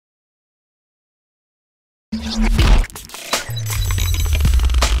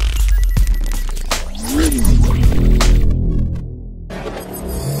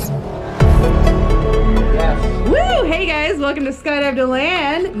welcome to Skydive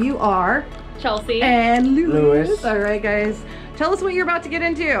DeLand. You are Chelsea and Lewis. All right, guys. Tell us what you're about to get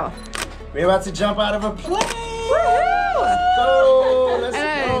into. We're about to jump out of a plane. Woohoo! Let's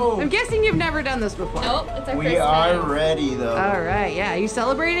go. I'm guessing you've never done this before. Nope, it's our first We are time. ready though. All right, yeah. Are you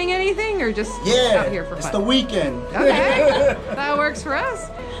celebrating anything or just Yeah, out here for it's fun? the weekend. Okay, that works for us.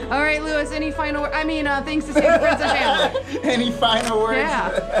 All right, Lewis, any final, things to say to friends and family? Any final words?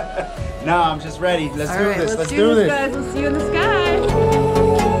 Yeah. No, I'm just ready. Let's do this. Let's do this, guys. We'll see you in the sky.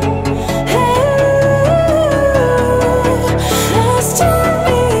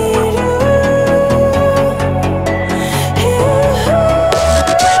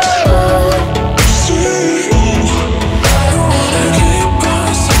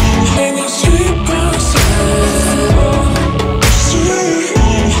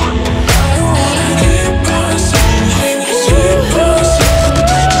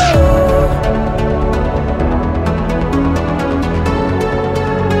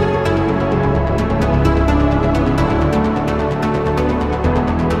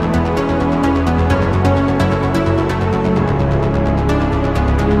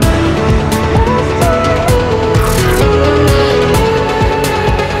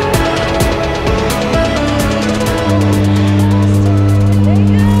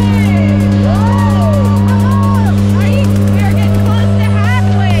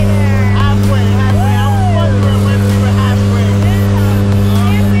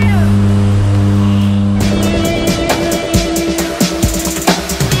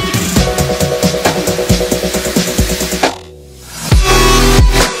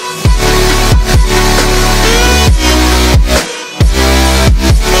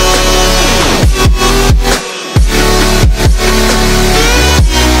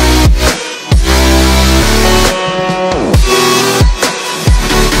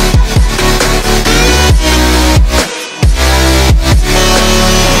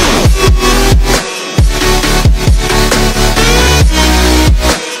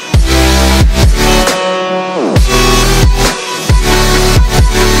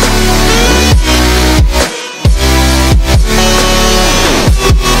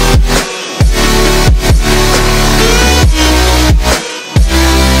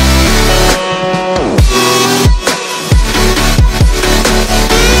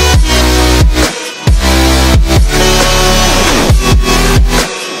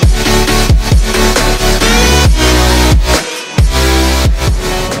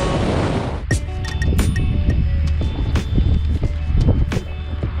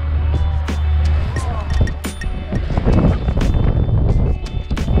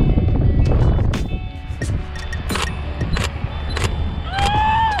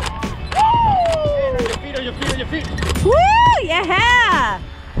 Woo! Yeah!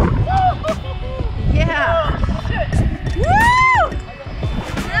 Yeah! Woo!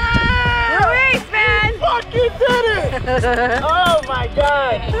 Luis, man! Fucking did it! Oh my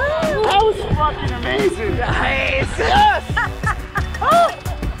god! That was fucking amazing! Nice! Yes!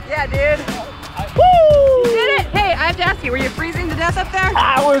 Yeah, dude. Woo! You did it! Hey, I have to ask you, were you freezing to death up there?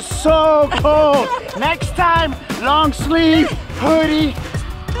 I was so cold. Next time, long sleeve, hoodie.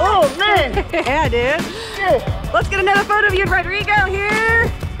 Oh man! Yeah, dude. Shit. Let's get another photo of you and Rodrigo here.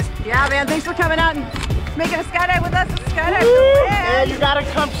 Yeah, man, thanks for coming out and making a skydive with us. Skydive Woo! DeLand. And you gotta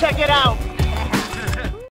come check it out.